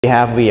we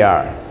have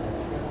VR.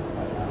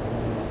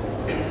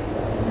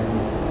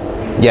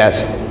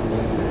 Yes.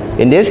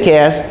 In this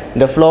case,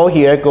 the flow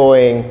here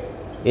going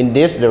in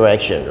this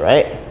direction,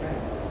 right?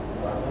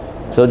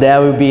 So there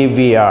will be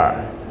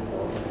VR.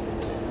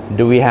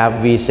 Do we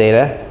have V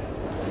theta?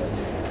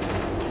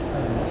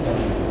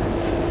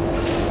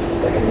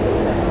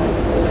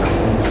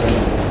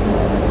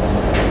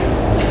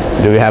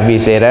 Do we have V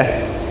theta?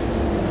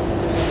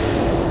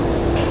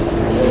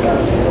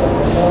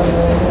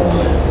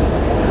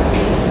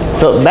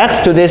 So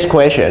back to this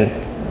question,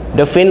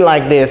 the fin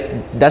like this,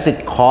 does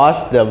it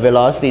cause the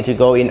velocity to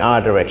go in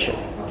our direction?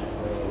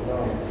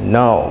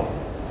 No.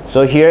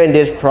 So here in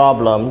this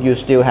problem, you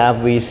still have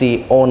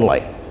VC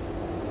only,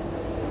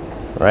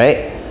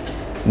 right?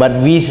 But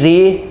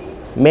VC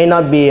may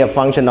not be a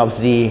function of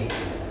Z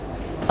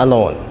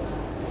alone.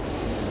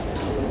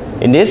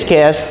 In this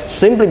case,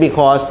 simply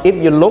because if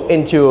you look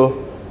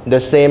into the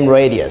same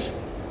radius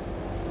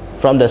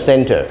from the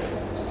center,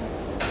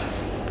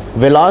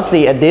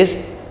 velocity at this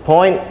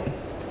point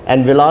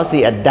and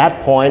velocity at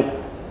that point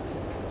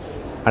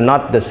are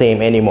not the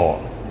same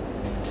anymore.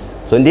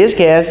 So in this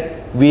case,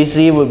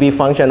 VC will be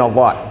function of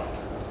what?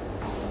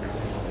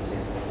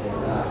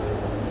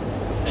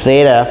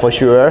 Theta for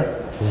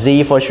sure,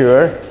 Z for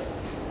sure.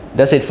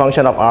 Does it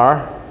function of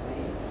R?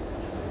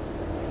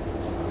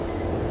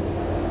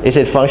 Is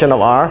it function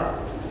of R?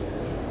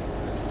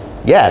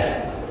 Yes.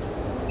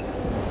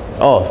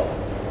 Oh.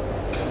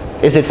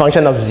 Is it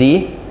function of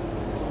Z?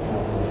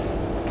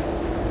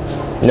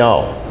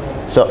 No.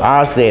 So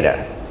R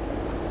theta.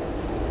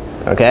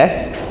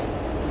 Okay?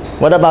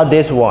 What about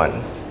this one?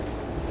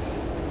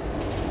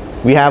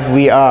 We have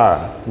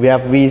VR, we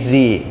have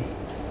VZ.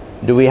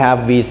 Do we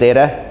have V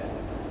theta?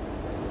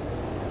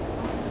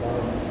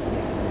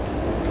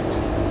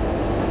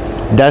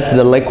 Does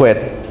the liquid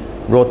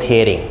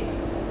rotating?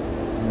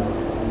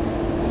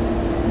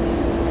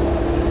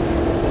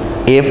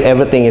 If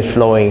everything is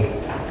flowing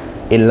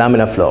in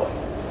laminar flow?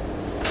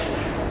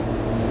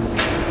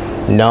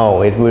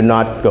 No, it will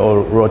not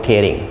go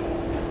rotating.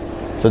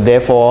 So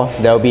therefore,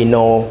 there will be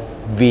no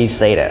V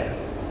theta,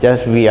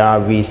 just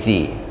VR,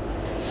 VC.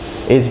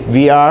 Is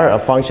VR a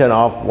function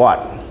of what?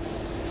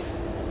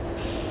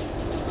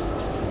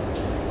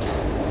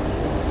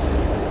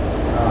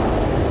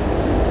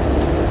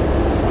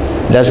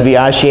 Does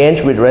VR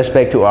change with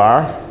respect to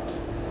R?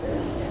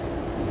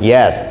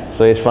 Yes,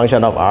 so it's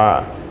function of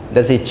R.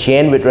 Does it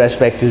change with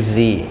respect to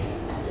Z?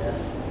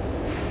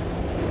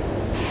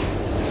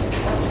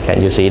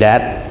 Can you see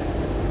that?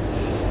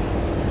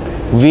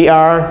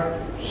 VR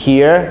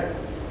here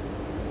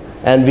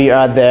and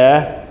VR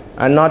there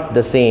are not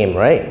the same,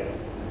 right?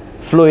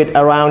 Fluid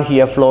around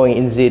here flowing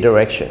in Z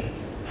direction.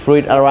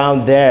 Fluid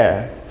around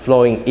there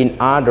flowing in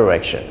R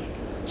direction.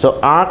 So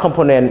R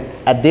component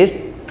at this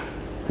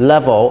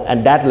level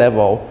and that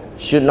level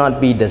should not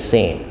be the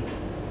same.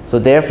 So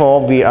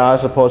therefore, we are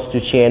supposed to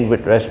change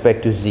with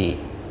respect to Z.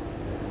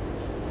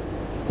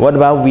 What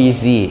about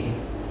VZ?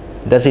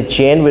 Does it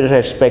change with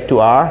respect to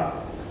R?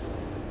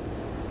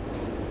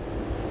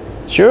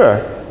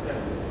 Sure.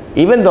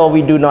 Even though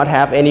we do not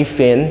have any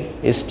fin,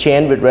 it's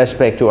changed with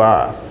respect to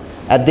R.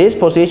 At this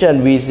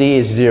position, VZ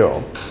is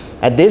 0.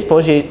 At this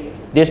position,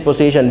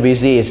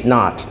 VZ is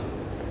not.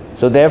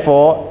 So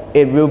therefore,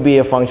 it will be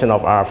a function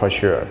of R for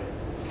sure.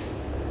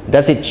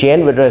 Does it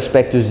change with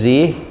respect to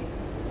Z?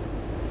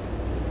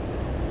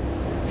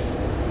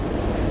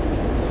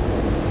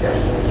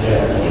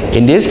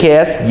 In this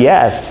case,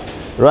 yes.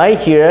 Right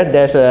here,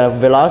 there's a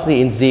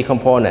velocity in Z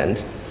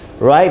component.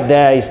 Right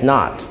there is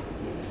not.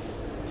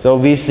 So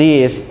VC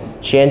is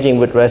changing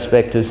with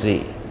respect to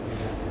Z.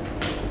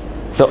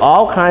 So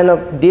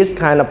this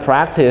kind of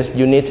practice,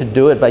 you need to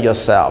do it by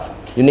yourself.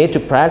 You need to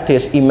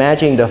practice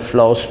imagining the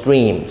flow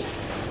streams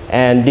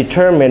and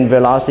determine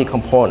velocity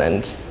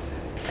components,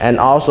 and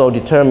also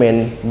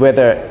determine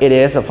whether it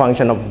is a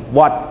function of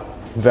what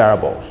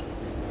variables.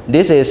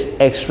 This is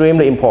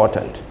extremely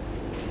important,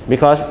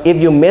 because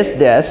if you miss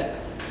this,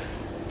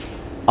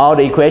 all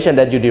the equations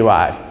that you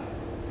derive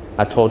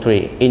are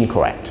totally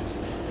incorrect.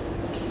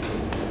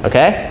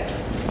 Okay?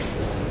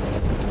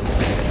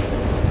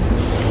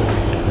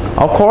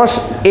 Of course,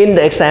 in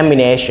the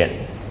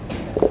examination,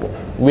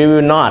 we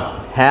will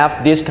not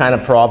have this kind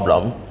of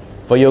problem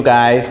for you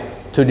guys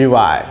to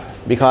derive,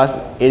 because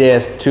it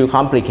is too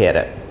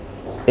complicated.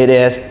 It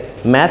is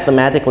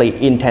mathematically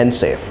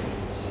intensive.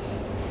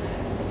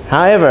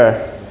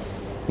 However,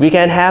 we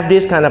can have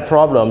this kind of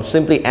problem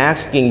simply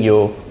asking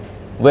you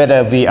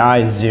whether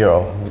VR is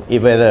 0,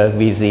 whether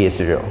VZ is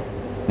 0.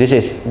 This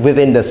is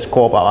within the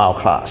scope of our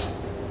class.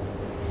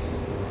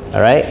 All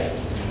right?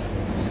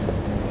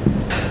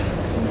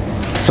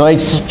 So I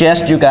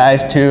suggest you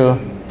guys to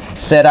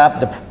set up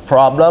the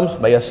problems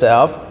by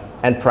yourself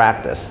and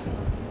practice.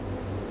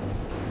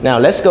 Now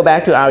let's go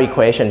back to our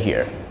equation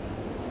here.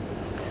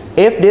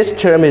 If this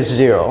term is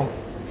 0,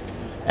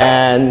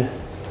 and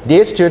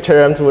these two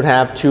terms would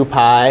have 2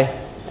 pi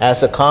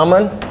as a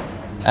common,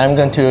 I'm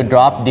going to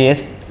drop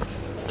this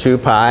 2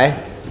 pi.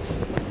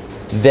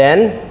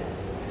 Then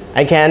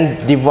I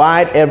can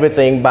divide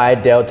everything by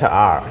delta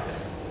R.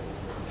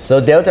 So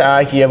delta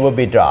R here will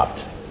be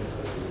dropped.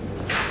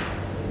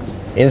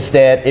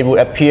 Instead, it will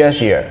appear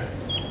here,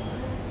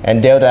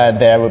 and delta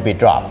there will be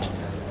dropped.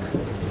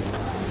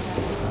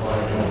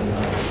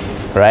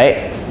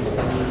 Right?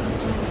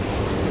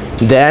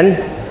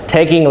 Then,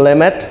 taking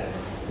limit,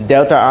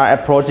 delta R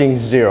approaching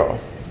 0.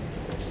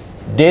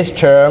 This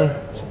term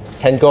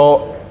can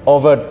go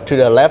over to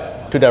the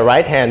left, to the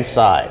right-hand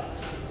side,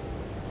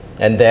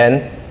 and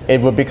then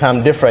it will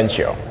become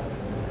differential.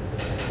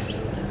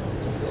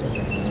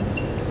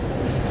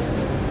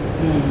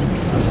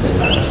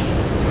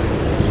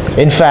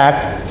 In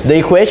fact, the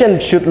equation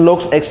should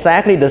look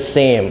exactly the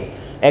same,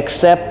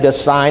 except the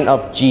sign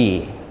of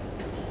G.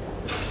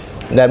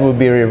 That will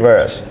be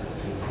reversed.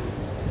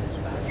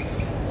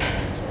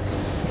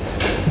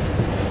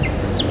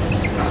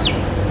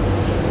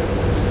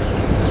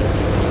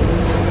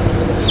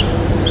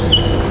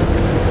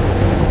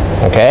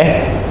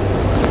 Okay?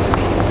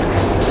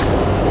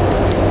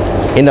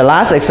 In the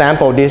last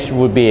example, this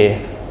would be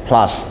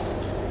plus.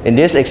 In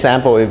this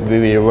example, it will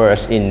be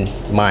reversed in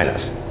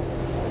minus.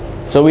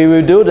 So we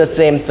will do the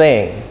same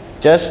thing.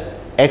 Just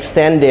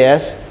extend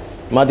this,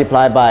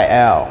 multiply by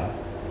L.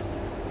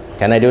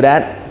 Can I do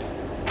that?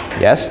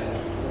 Yes.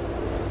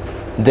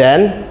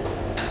 Then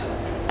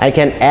I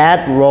can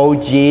add rho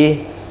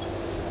G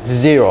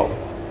 0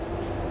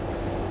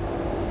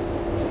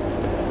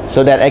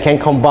 so that I can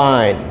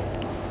combine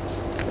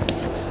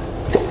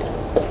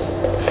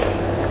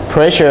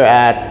pressure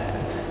at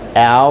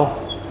L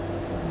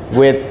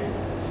with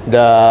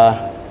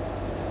the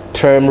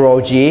term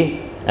rho G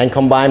and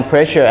combine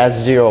pressure at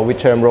 0 with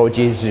term rho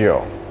G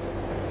 0.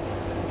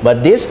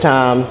 But this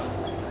time,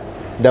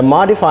 the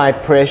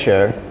modified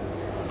pressure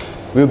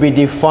will be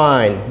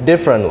defined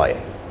differently.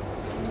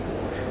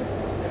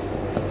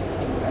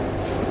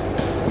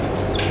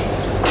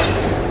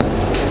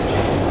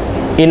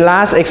 In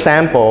last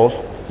examples,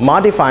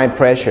 modified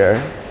pressure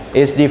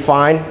is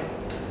defined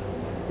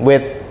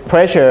with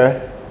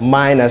pressure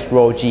minus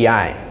rho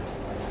GI.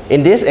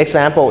 In this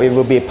example, it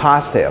will be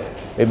positive.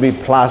 It will be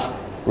plus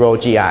rho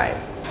GI.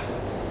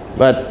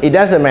 But it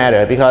doesn't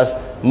matter because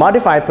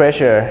modified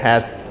pressure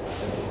has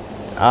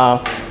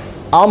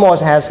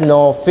almost has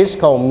no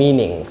physical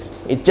meanings.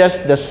 It's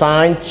just the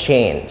sign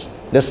change.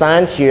 The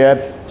sign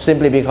here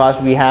simply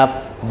because we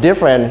have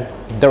different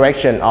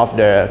direction of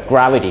the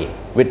gravity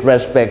with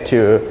respect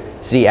to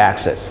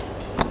z-axis.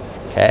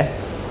 Okay?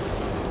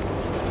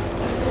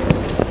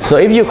 So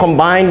if you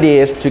combine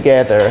these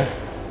together,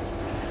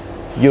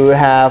 you will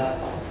have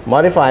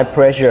modified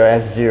pressure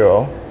as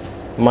 0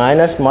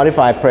 minus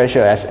modified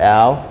pressure as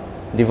L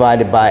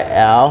divided by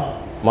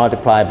L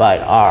multiplied by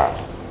R.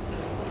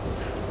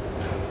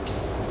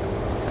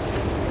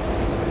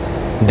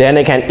 Then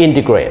I can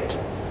integrate.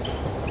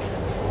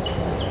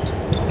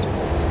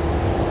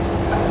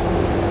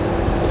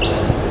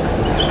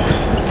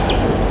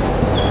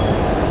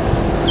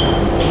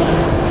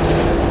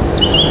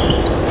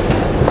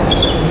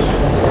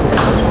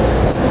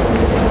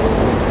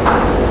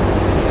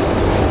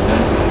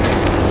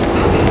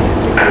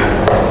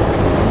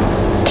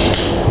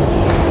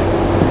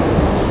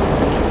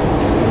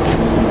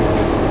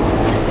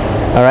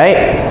 All right.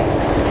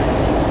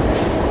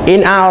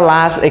 In our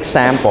last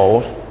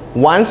example,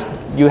 once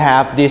you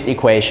have this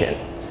equation,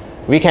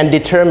 we can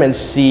determine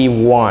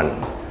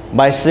C1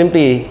 by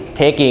simply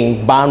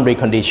taking boundary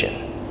condition.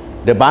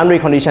 The boundary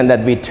condition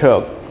that we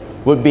took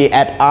would be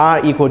at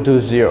R equal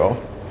to 0.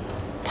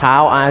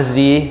 Tau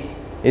Rz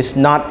is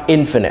not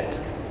infinite.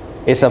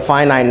 It's a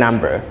finite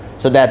number.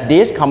 So that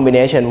this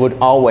combination would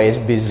always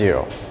be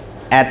 0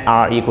 at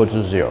R equal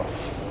to 0.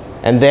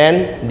 And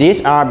then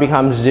this R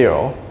becomes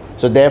 0.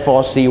 So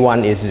therefore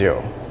C1 is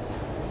 0.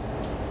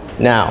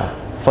 Now,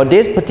 for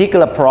this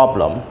particular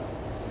problem,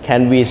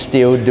 can we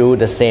still do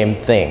the same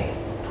thing?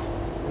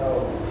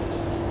 No.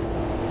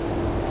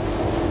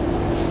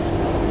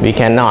 We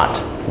cannot.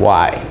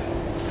 Why?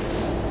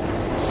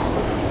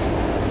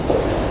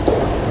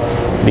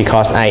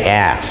 Because I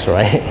asked,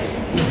 right?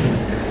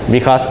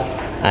 Because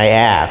I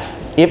asked.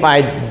 If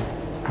I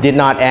did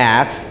not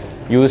ask,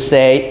 you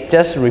say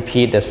just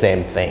repeat the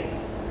same thing.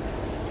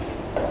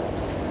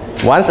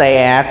 Once I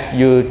ask,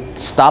 you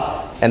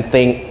stop and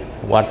think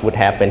what would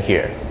happen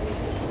here.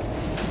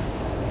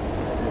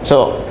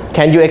 So,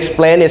 can you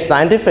explain it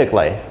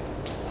scientifically?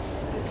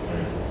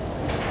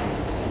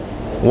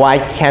 Why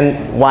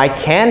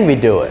can we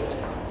do it?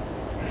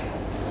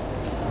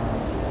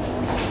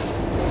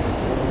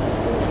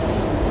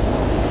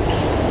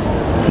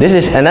 This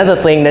is another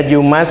thing that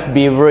you must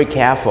be very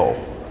careful.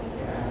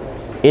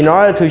 In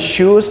order to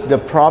choose the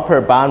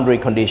proper boundary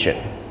condition,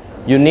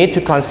 you need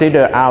to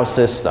consider our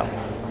system.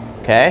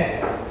 Okay?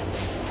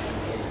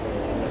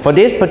 For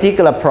this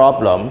particular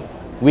problem,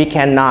 we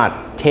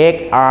cannot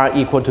take R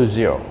equal to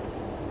 0.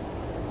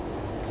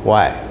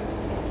 Why?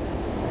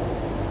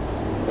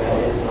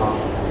 It's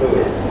not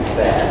fluid, it's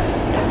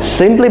bad.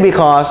 Simply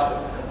because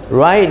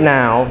right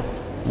now,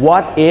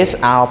 what is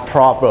our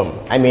problem?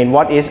 I mean,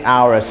 what is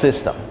our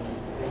system?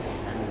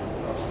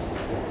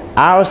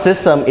 Our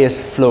system is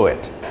fluid.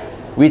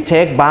 We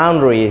take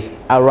boundaries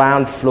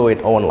around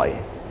fluid only.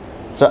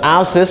 So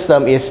our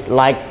system is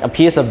like a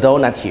piece of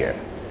donut here.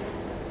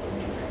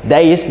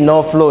 There is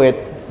no fluid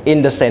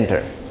in the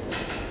center.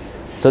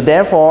 So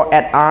therefore,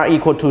 at r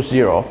equal to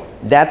 0,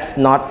 that's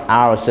not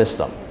our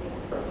system.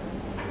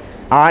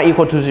 R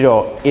equal to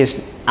 0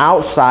 is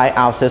outside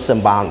our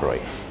system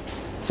boundary.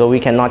 So we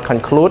cannot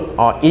conclude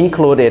or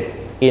include it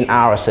in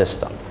our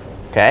system.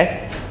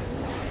 Okay?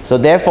 So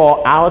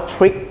therefore, our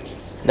tricks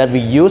that we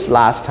used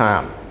last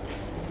time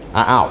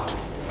are out.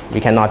 We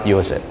cannot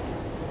use it.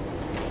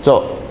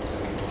 So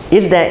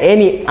is there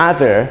any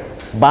other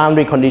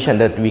boundary condition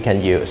that we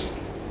can use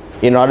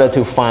in order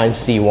to find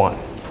C1?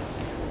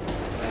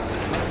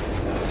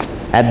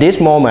 At this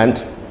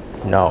moment,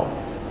 no.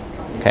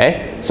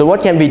 Okay? So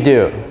what can we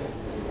do?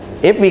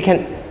 If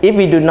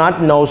we do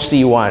not know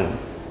C1,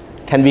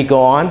 can we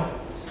go on?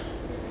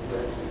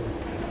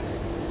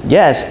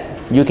 Yes,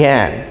 you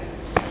can.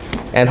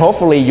 And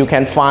hopefully you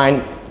can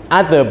find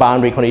other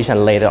boundary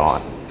condition later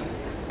on.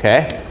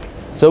 Okay?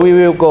 So we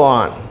will go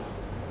on.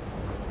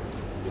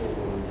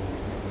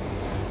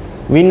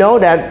 We know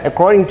that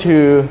according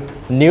to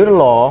Newton's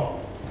law,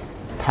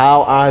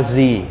 tau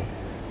Rz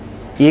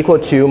equal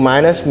to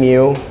minus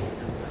mu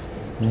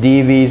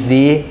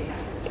dvz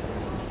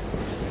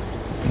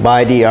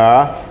by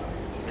dr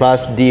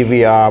plus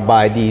dvr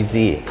by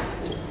dz.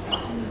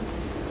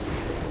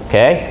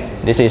 Okay,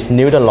 this is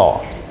Newton's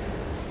law.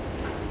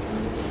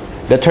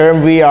 The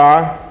term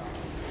Vr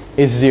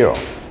is 0.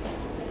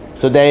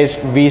 So there is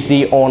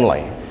Vc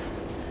only.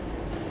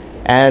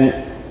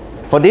 And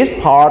for this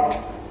part,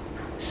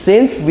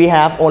 since we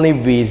have only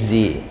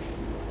Vz,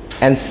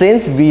 and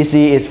since Vc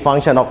is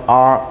function of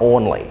R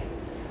only,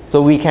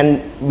 so we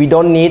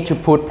don't need to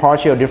put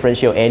partial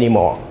differential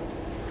anymore.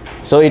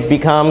 So it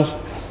becomes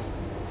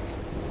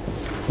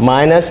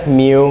minus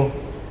mu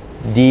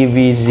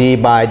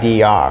dvz by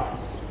dr.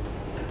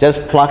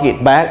 Just plug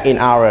it back in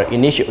our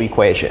initial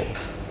equation.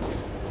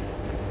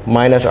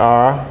 Minus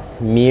r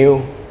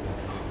mu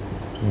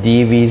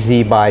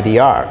dvz by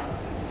dr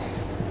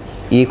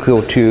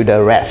equal to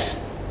the rest.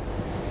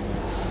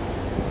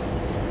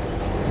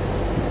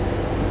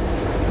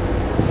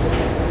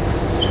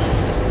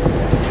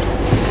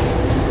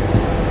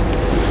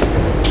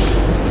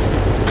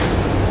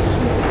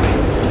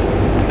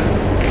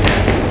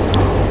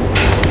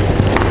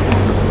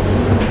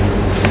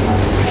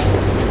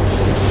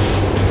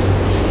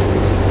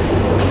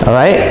 All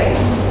right.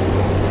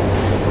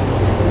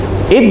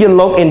 If you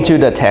look into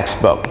the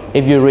textbook,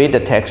 if you read the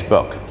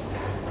textbook,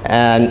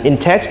 and in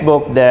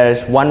textbook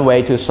there's one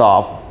way to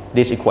solve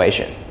this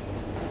equation,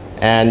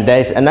 and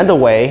there's another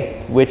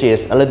way which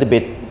is a little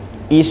bit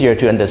easier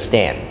to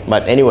understand.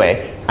 But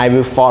anyway, I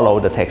will follow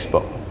the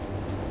textbook.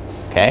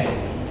 Okay.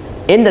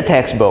 In the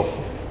textbook,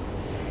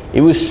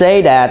 it will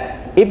say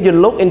that if you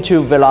look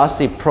into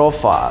velocity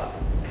profile,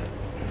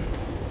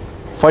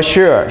 for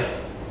sure,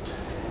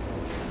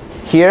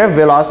 here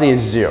velocity is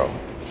 0.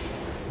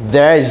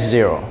 There is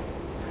 0.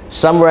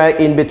 Somewhere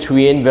in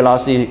between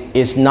velocity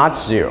is not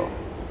 0.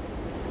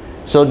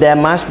 So there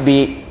must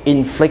be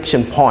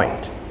inflection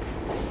point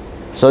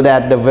so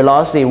that the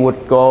velocity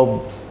would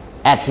go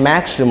at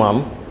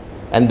maximum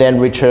and then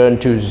return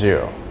to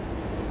 0.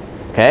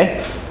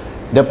 Okay?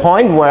 The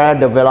point where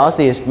the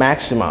velocity is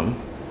maximum,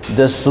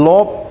 the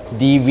slope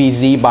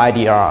dvz by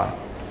dr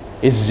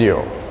is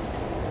 0.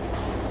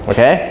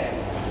 Okay?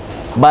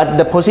 But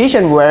the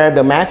position where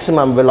the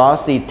maximum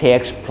velocity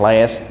takes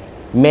place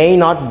may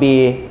not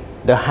be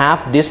the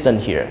half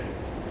distance here.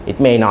 It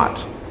may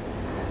not.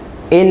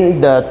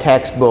 In the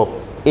textbook,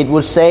 it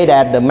would say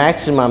that the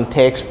maximum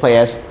takes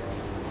place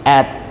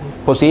at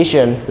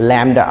position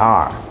lambda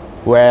r,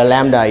 where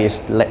lambda is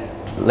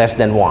less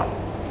than 1.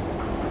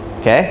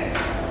 Okay?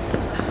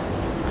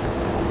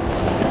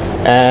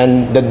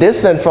 And the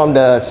distance from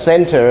the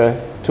center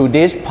to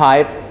this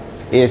pipe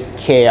is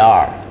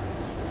kr.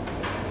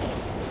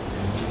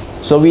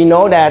 So we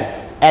know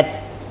that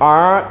at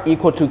r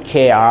equal to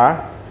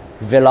kr,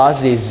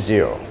 velocity is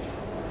 0.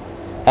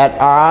 At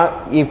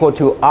r equal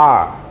to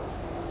r,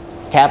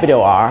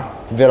 capital R,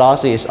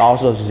 velocity is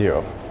also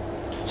 0.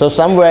 So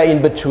somewhere in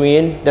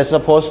between, there's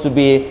supposed to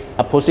be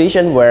a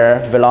position where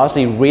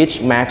velocity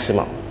reach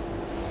maximum.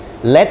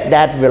 Let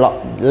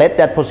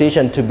that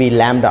position to be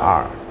lambda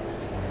r.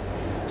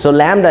 So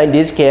lambda in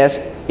this case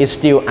is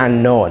still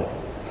unknown.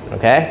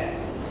 Okay?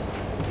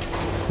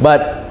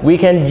 But we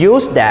can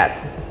use that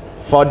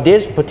for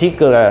this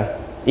particular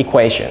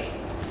equation.